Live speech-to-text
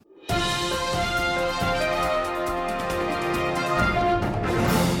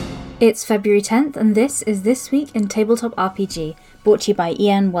It's February 10th, and this is This Week in Tabletop RPG, brought to you by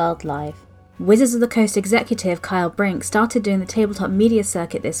EN World Live. Wizards of the Coast executive Kyle Brink started doing the tabletop media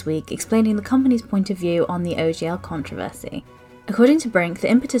circuit this week, explaining the company's point of view on the OGL controversy. According to Brink,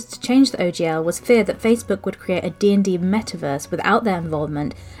 the impetus to change the OGL was fear that Facebook would create a D&D metaverse without their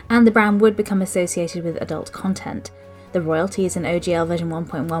involvement, and the brand would become associated with adult content. The royalties in OGL version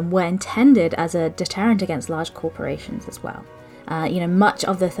 1.1 were intended as a deterrent against large corporations as well. Much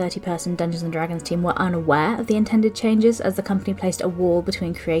of the 30-person Dungeons & Dragons team were unaware of the intended changes, as the company placed a wall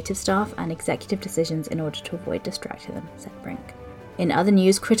between creative staff and executive decisions in order to avoid distracting them, said Brink. In other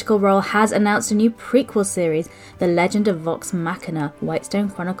news, Critical Role has announced a new prequel series, The Legend of Vox Machina, Whitestone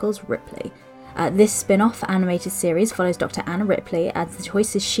Chronicles Ripley. This spin-off animated series follows Dr. Anna Ripley as the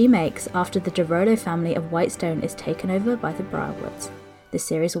choices she makes after the DeRolo family of Whitestone is taken over by the Briarwoods. The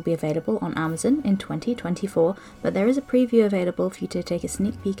series will be available on Amazon in 2024, but there is a preview available for you to take a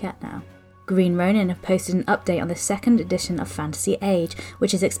sneak peek at now. Green Ronin have posted an update on the second edition of Fantasy Age,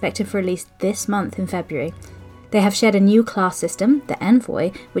 which is expected for release this month in February. They have shared a new class system, the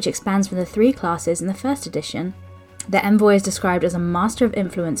Envoy, which expands from the 3 classes in the first edition. The Envoy is described as a master of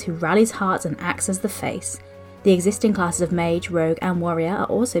influence who rallies hearts and acts as the face. The existing classes of Mage, Rogue and Warrior are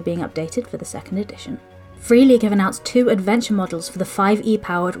also being updated for the second edition. Free League have announced 2 adventure models for the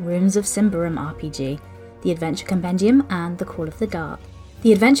 5e-powered Runes of Symbaroum RPG, the Adventure Compendium and the Call of the Dark.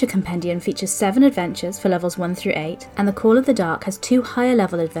 The Adventure Compendium features 7 adventures for levels 1 through 8, and the Call of the Dark has 2 higher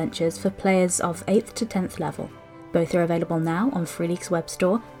level adventures for players of 8th to 10th level. Both are available now on Free League's web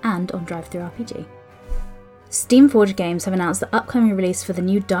store and on DriveThruRPG. Steamforged Games have announced the upcoming release for the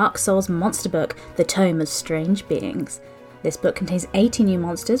new Dark Souls monster book, The Tome of Strange Beings. This book contains 80 new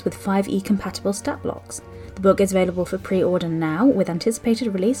monsters with 5e compatible stat blocks. The book is available for pre-order now, with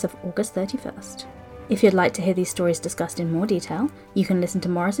anticipated release of August 31st. If you'd like to hear these stories discussed in more detail, you can listen to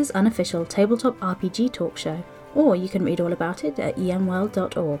Morris's unofficial tabletop RPG talk show, or you can read all about it at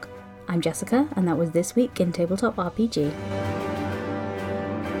enworld.org. I'm Jessica, and that was This Week in Tabletop RPG.